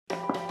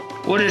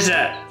What is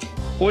that?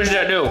 What does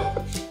that do?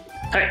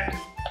 Hey,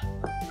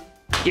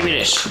 give me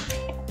this.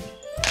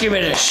 Give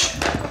me this.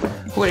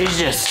 What is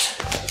this?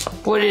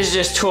 What is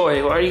this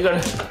toy? Why are you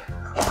gonna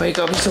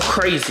be so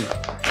crazy?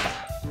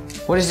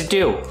 What does it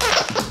do?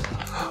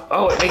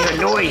 Oh, it makes a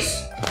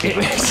noise. It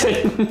makes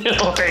a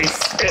noise.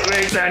 It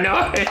makes a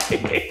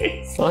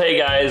noise. Well, hey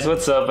guys,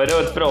 what's up? I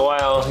know it's been a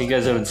while. You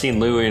guys haven't seen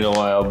Louie in a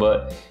while,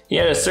 but he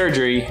had a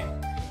surgery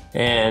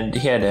and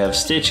he had to have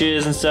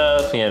stitches and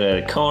stuff. He had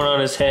a cone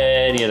on his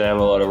head. He had to have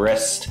a lot of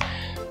rest.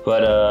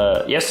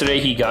 But yesterday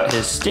he got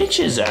his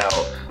stitches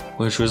out,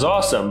 which was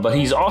awesome. But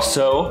he's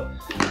also,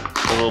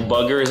 the little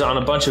bugger is on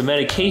a bunch of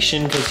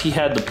medication because he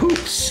had the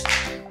poops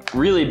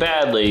really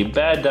badly,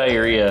 bad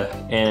diarrhea,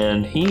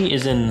 and he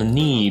is in the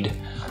need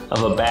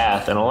of a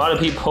bath. And a lot of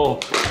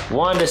people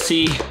wanted to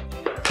see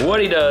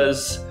what he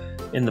does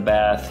in the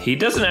bath. He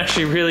doesn't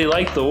actually really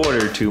like the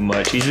water too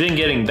much. He's been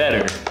getting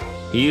better.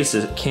 He used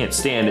to can't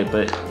stand it,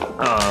 but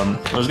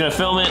I was gonna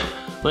film it,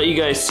 let you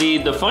guys see.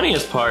 The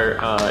funniest part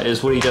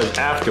is what he does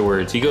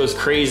afterwards. He goes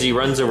crazy,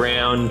 runs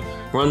around,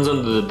 runs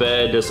under the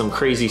bed, does some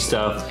crazy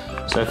stuff.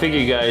 So I figure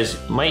you guys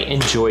might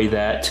enjoy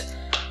that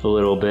a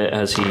little bit,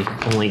 as he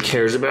only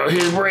cares about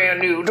his brand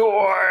new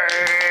toy.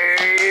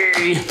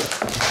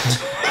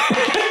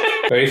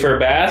 Ready for a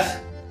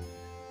bath?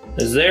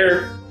 It's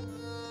there.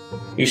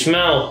 You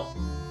smell.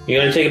 You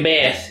gonna take a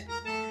bath?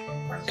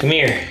 Come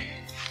here.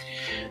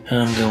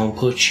 I'm gonna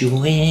put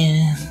you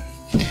in.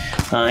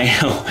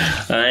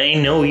 I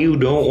know you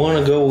don't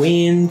wanna go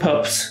in,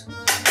 pups.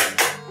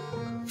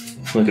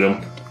 Look at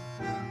him.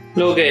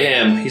 Look at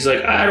him. He's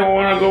like, I don't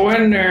wanna go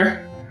in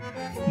there.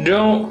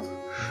 Don't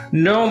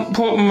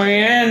put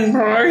me in,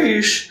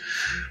 please.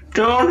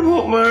 Don't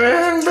put me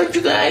in, but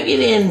you gotta get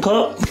in,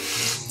 pup.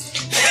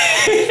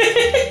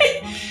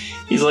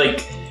 He's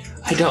like,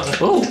 I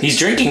don't. Oh, he's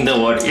drinking the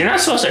water. You're not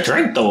supposed to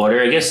drink the water.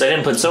 I guess I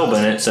didn't put soap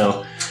in it,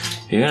 so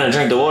if you're gonna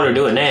drink the water,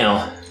 do it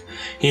now.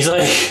 He's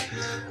like,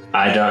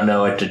 I don't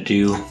know what to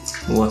do.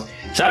 What?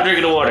 Stop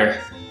drinking the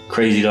water,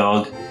 crazy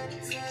dog.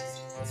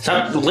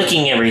 Stop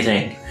licking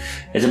everything.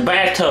 It's a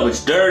bathtub.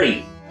 It's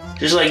dirty,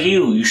 just like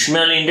you. You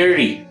smelly and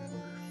dirty.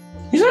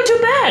 He's not too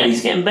bad.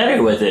 He's getting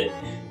better with it.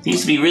 He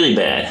used to be really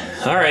bad.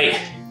 All right.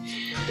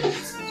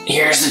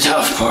 Here's the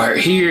tough part.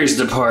 Here's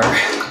the part.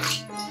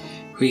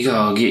 We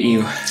gotta get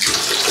you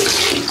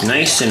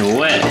nice and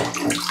wet.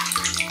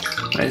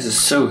 Why is this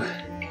so?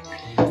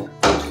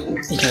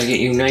 We gotta get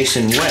you nice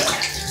and wet.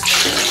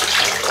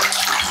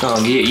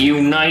 Gotta get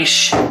you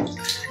nice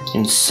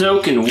and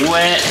soaking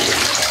wet,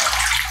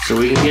 so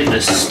we can get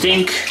the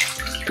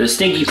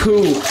stinky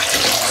poo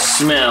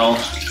smell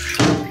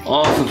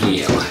off of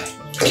you.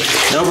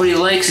 Nobody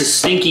likes a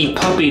stinky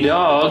puppy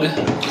dog.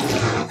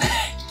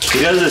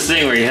 He does this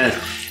thing where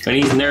when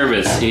he's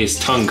nervous, his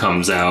tongue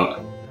comes out.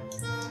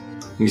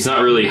 He's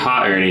not really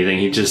hot or anything,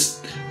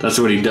 that's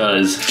what he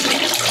does.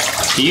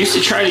 He used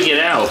to try to get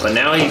out, but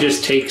now he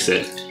just takes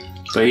it.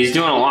 But he's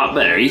doing a lot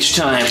better. Each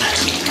time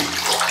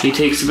he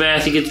takes a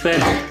bath, he gets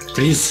better. But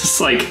he's just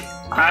like,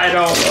 I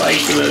don't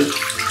like this.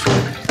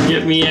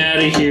 Get me out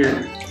of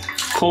here.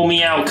 Pull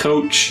me out,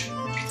 coach.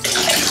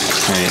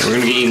 Alright, we're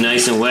gonna get you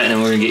nice and wet, and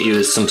then we're gonna get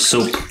you some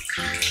soap.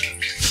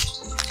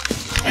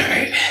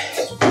 Alright,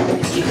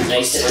 keep it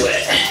nice and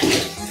wet.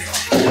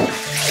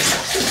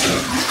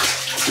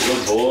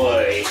 Good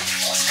boy.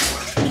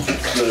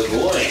 Good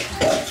boy.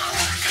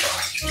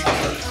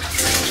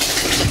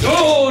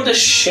 Oh, the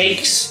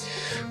shakes.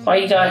 Why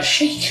you gotta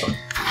shake?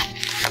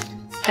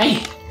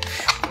 Hey.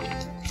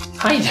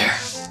 Hi there.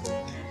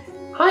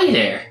 Hi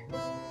there.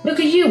 Look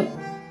at you.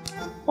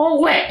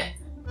 All wet.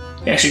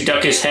 He actually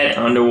ducked his head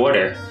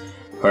underwater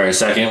for a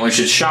second, which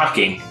is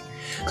shocking.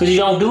 Because you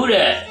don't do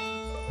that.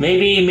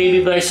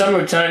 Maybe by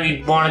summertime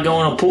you'd want to go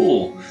in a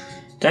pool.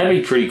 That'd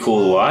be pretty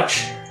cool to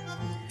watch.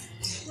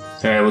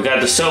 Alright, we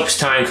got the soaps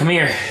time. Come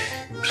here.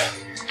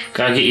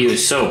 Gotta get you a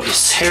soap.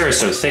 His hair is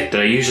so thick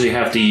that I usually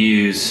have to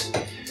use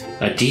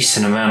a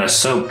decent amount of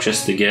soap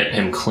just to get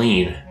him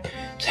clean.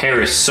 His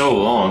hair is so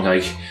long,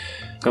 like,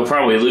 he'll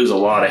probably lose a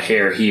lot of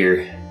hair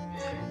here.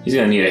 He's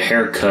gonna need a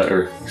haircut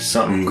or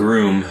something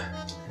groom.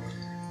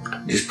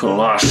 Just put a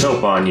lot of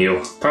soap on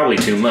you. Probably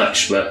too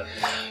much, but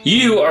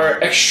you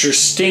are extra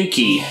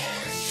stinky.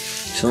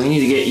 So we need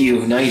to get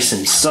you nice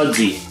and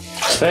sudsy,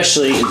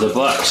 especially the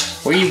butt.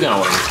 Where are you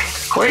going?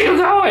 Where are you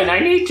going? I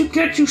need to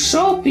get you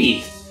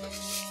soapy.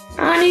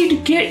 I need to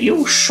get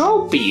you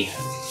soapy.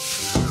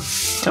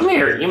 Come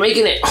here. You're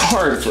making it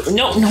hard.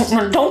 No,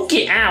 don't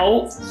get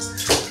out.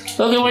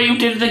 Look at what you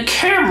did to the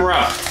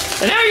camera.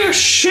 And now you're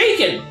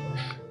shaking.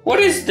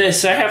 What is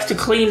this? I have to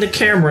clean the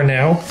camera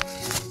now.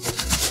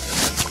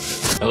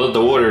 I let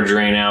the water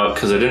drain out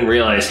because I didn't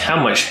realize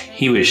how much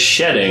he was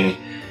shedding.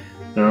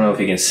 I don't know if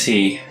you can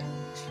see,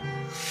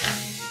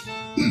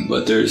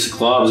 but there's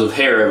globs of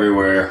hair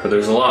everywhere, but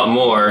there's a lot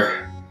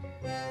more.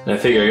 And I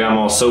figured I got him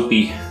all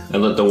soapy. I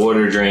let the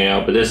water drain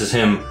out, but this is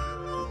him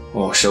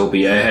all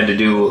soapy. I had to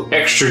do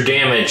extra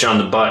damage on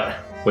the butt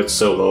with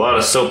soap. A lot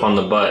of soap on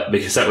the butt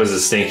because that was a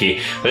stinky.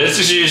 But this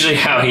is usually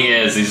how he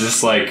is. He's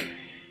just like,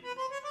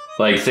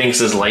 like thinks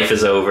his life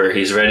is over.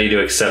 He's ready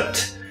to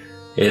accept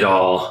it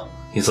all.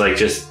 He's like,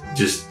 just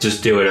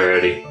do it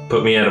already.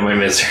 Put me out of my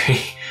misery.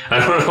 I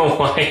don't know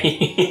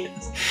why.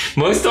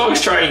 Most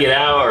dogs try to get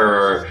out,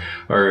 or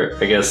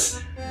I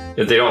guess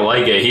if they don't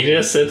like it, he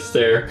just sits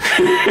there.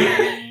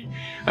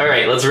 All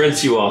right, let's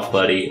rinse you off,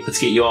 buddy. Let's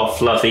get you all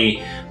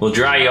fluffy. We'll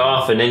dry you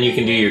off, and then you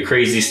can do your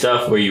crazy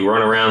stuff where you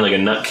run around like a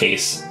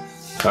nutcase.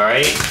 All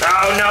right?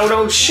 Oh no,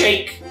 don't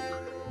shake.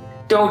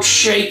 Don't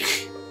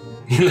shake.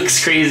 He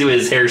looks crazy with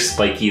his hair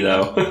spiky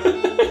though.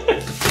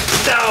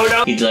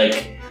 No. He's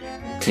like,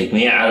 take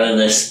me out of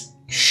this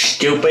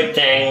stupid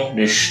thing,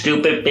 this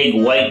stupid big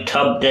white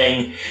tub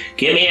thing.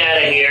 Get me out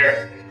of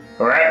here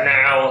right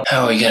now.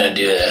 How are we gonna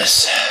do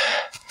this?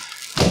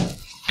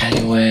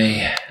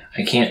 Anyway,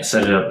 I can't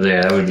set it up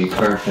there. That would be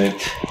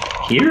perfect.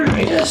 Here,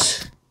 I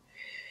guess.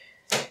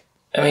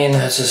 I mean,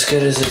 that's as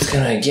good as it's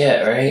gonna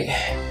get, right?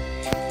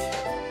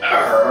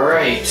 All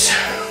right.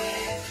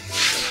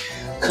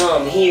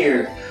 Come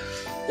here,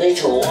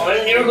 little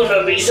one. You're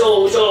gonna be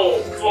so.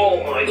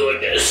 Oh my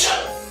goodness.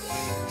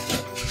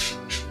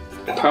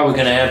 Probably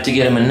gonna have to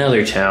get him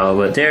another towel,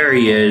 but there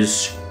he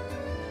is.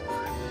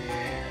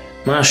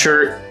 My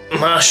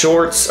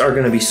shorts are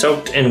gonna be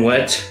soaked and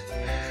wet.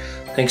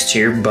 Thanks to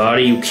your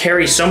body. You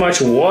carry so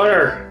much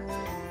water.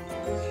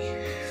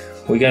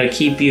 We gotta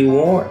keep you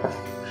warm.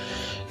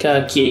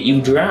 Gotta get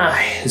you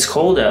dry. It's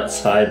cold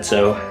outside,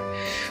 so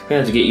we're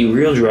gonna have to get you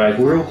real dry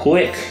real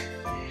quick.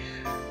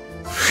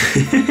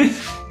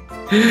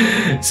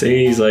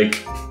 See, he's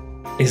like,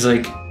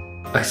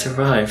 I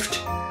survived.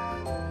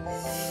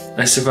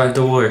 I survived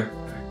the war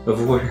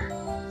of water.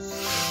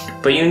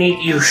 But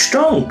you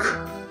stunk.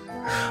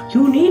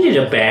 You needed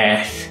a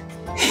bath.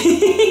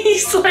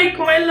 He's like,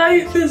 my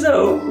life is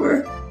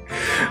over.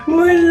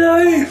 My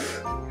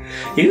life.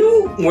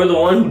 You were the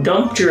one who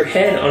dumped your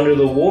head under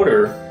the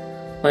water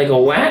like a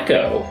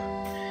wacko.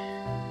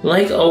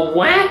 Like a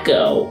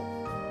wacko.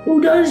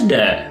 Who does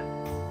that?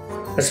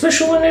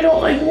 Especially when they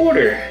don't like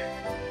water.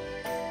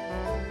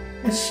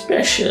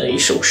 Especially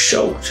so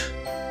soaked.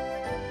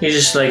 You're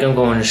just like, I'm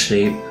going to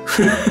sleep.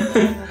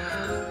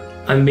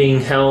 I'm being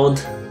held.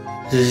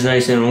 This is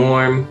nice and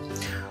warm.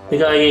 We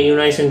gotta get you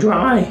nice and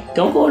dry.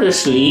 Don't go to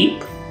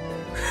sleep.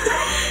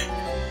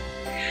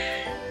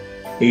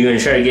 Are you gonna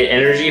try to get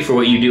energy for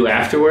what you do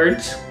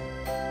afterwards?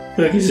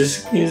 Look, he's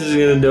just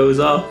gonna doze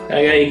off.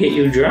 I gotta get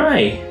you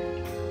dry.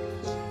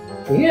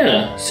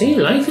 Yeah, see,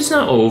 life is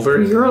not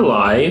over. You're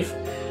alive.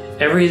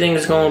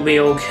 Everything's gonna be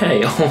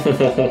okay.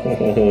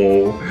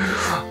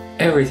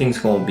 Everything's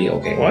gonna be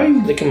okay. Why are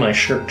you licking my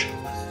shirt?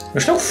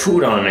 There's no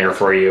food on there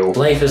for you.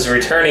 Life is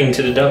returning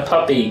to the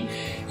puppy.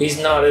 He's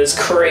not as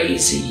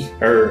crazy,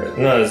 or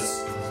not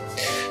as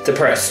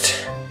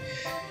depressed.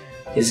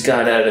 He's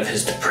got out of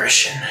his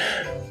depression.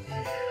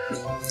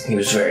 He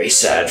was very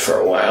sad for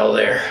a while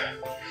there.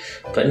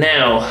 But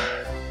now,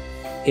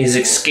 he's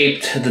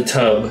escaped the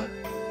tub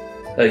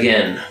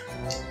again.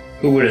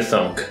 Who would have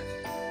thunk?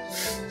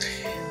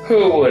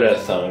 Who would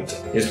have thunk?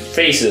 His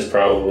face is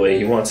probably,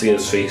 he wants to get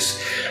his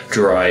face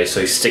dry, so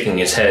he's sticking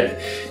his head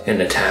in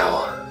the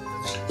towel.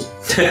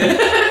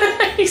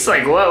 He's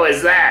like, what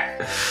was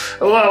that?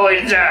 What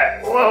was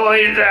that? What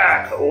was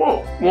that?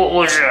 What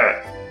was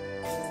that?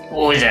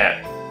 What was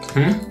that?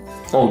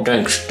 Oh,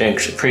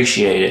 thanks,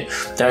 appreciate it.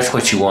 That's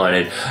what you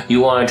wanted.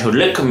 You wanted to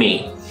lick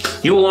me.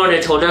 You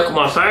wanted to lick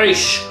my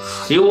face.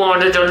 You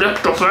wanted to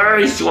lick the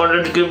face. You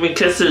wanted to give me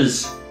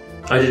kisses.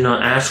 I did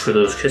not ask for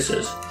those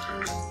kisses.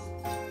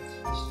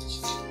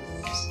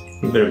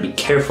 You better be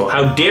careful.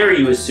 How dare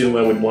you assume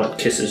I would want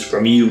kisses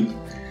from you?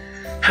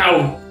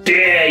 How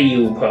dare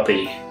you,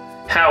 puppy?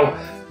 How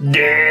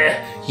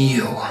dare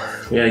you?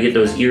 We gotta get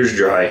those ears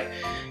dry.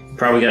 You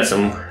probably got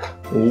some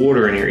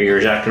water in your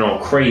ears acting all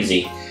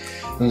crazy.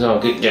 We gotta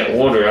get that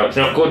water out. It's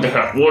not good to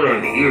have water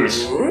in the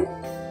ears.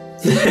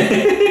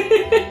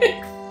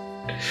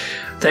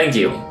 Thank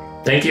you.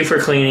 Thank you for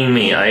cleaning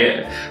me.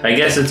 I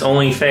guess it's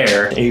only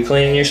fair. Are you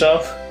cleaning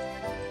yourself?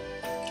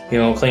 You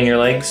don't clean your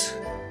legs?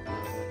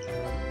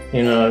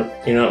 You're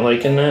not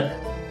liking that?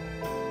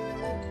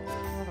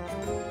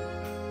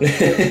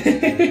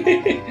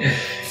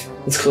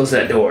 Let's close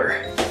that door.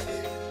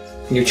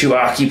 You're too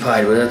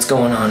occupied with what's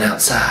going on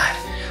outside.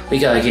 We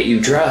gotta get you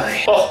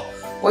dry. Oh,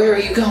 where are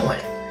you going?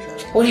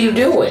 What are you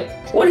doing?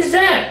 What is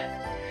that?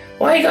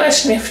 Why you gotta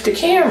sniff the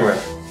camera?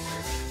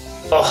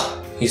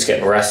 Oh, he's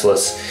getting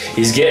restless.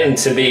 He's getting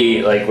to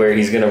be like where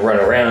he's gonna run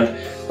around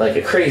like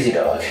a crazy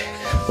dog.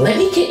 Let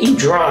me get you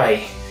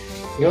dry.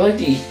 You're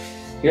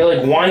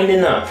like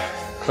winding up.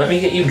 Let me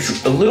get you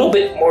a little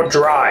bit more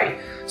dry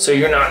so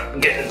you're not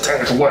getting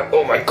things wet.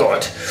 Oh my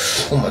god.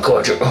 Oh my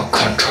god, you're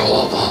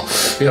uncontrollable.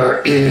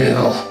 You're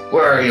evil.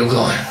 Where are you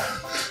going?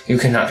 You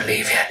cannot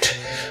leave yet.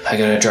 I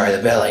gotta dry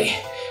the belly.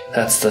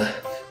 That's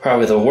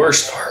probably the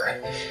worst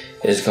part.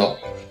 It's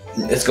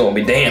gonna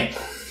be damp.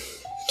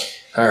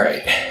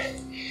 Alright.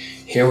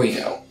 Here we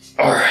go.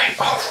 Alright,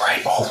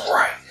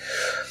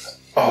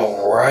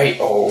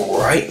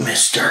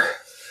 mister.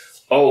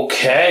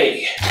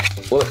 Okay.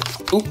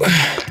 What? Oop.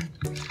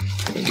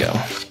 There we go.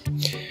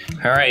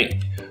 All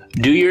right,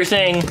 do your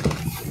thing.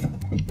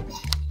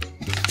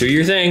 Do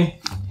your thing.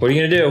 What are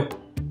you gonna do?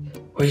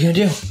 What are you gonna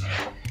do?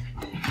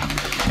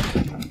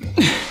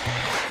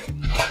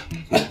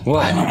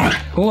 What?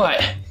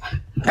 What?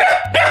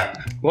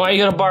 Why are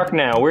you gonna bark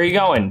now? Where are you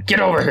going?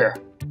 Get over here.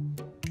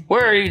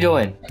 Where are you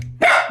doing?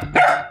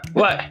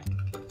 What?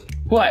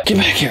 What? Get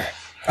back here.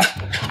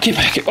 Get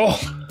back here.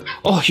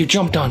 Oh, you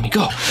jumped on me.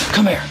 Go.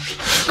 Come here.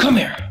 Come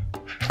here.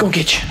 Go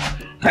get you.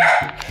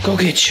 Go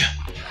get you.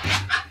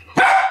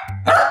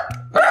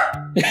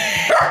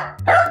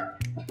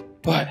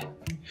 What?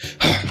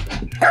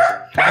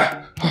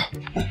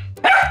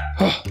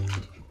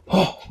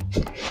 Oh,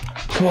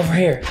 come over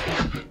here.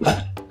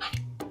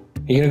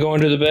 You gonna go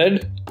under the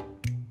bed?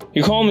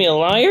 You calling me a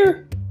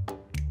liar?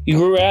 You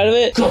grew out of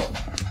it? Go.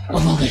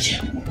 I'm gonna get you.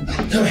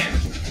 Come here.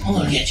 I'm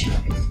gonna get you.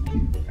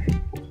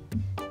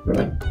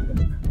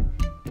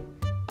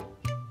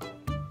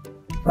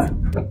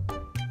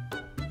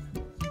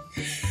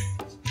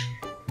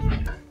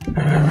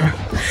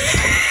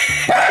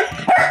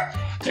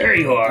 There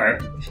you are.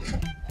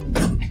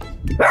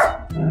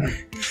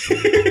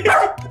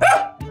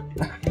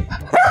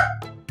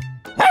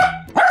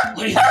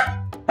 What are you doing?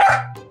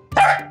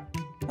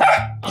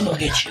 I'm gonna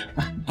get you.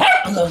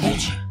 I'm gonna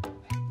get you.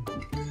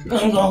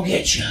 I'm gonna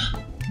get you.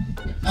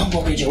 I'm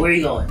gonna get you. Where are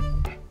you going?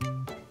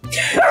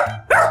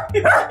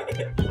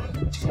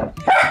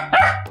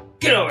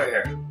 Get over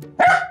here.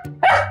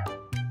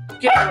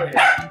 Get over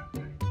here.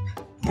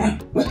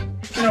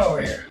 Get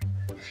over here.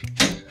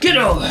 Get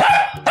over here.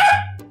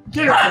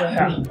 Get over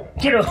here.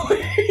 Get over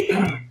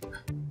here.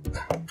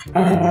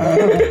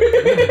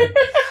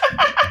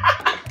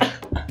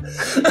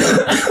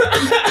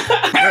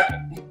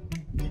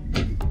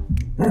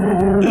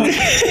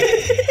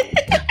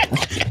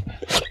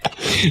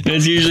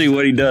 That's usually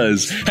what he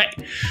does. Hey,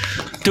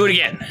 do it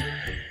again.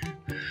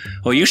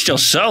 Oh, you're still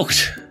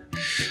soaked.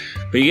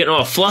 But you're getting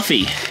all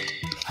fluffy.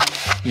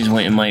 He's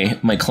waiting in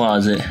my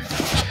closet.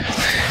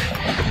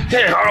 Hey,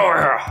 get over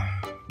here.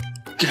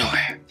 Get over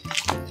here.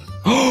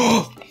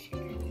 Oh!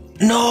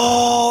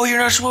 No, you're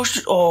not supposed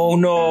to. Oh,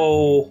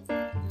 no.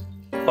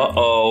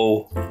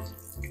 Uh-oh.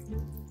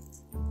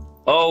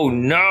 Oh,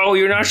 no,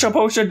 you're not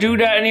supposed to do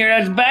that in here.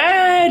 That's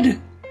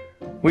bad.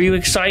 Were you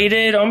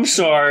excited? I'm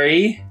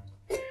sorry.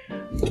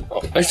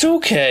 It's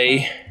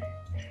okay.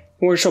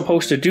 We're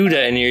supposed to do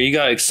that in here. You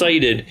got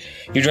excited.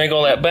 You drank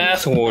all that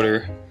bath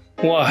water.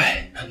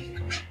 Why?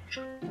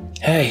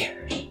 Hey.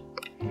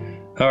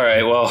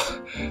 Alright, well.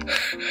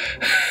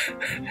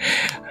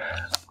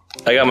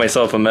 I got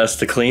myself a mess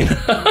to clean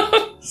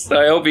up. So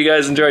I hope you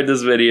guys enjoyed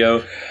this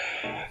video.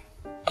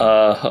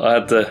 I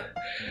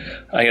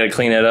gotta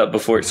clean that up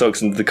before it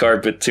soaks into the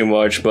carpet too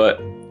much,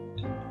 but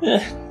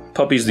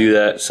puppies do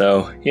that,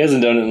 so he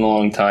hasn't done it in a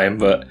long time,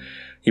 but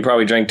he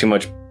probably drank too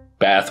much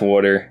bath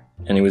water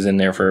and he was in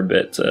there for a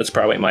bit, so that's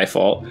probably my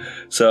fault.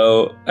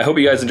 So I hope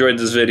you guys enjoyed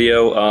this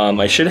video.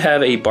 I should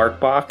have a bark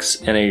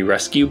box and a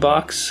rescue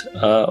box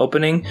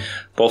opening,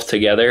 both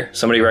together.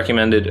 Somebody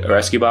recommended a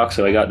rescue box,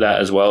 so I got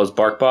that as well as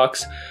bark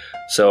box.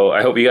 So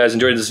I hope you guys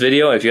enjoyed this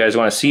video. If you guys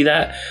want to see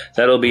that,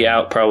 that'll be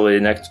out probably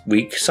next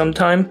week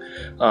sometime,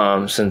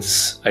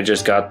 since I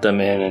just got them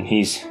in and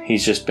he's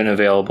just been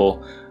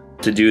available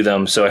to do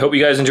them. So I hope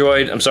you guys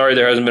enjoyed. I'm sorry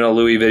there hasn't been a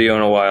Louie video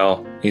in a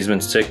while. He's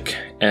been sick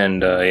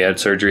and he had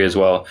surgery as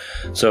well.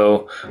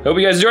 So I hope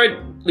you guys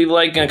enjoyed. Leave a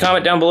like and a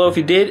comment down below if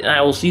you did, and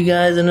I will see you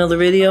guys in another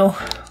video.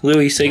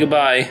 Louie, say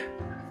goodbye.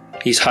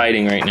 He's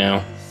hiding right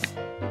now.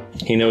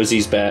 He knows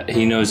he's bad.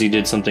 He knows he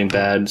did something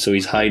bad, so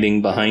he's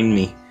hiding behind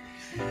me.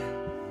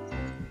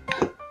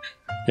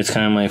 It's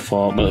kind of my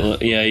fault,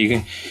 but yeah, you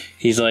can.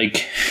 He's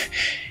like,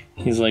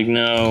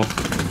 no,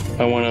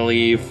 I want to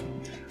leave.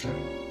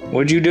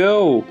 What'd you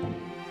do?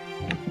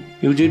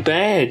 You did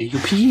bad. You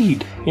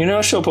peed. You're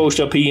not supposed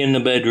to pee in the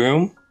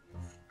bedroom.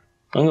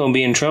 I'm gonna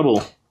be in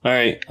trouble.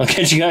 Alright, I'll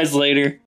catch you guys later.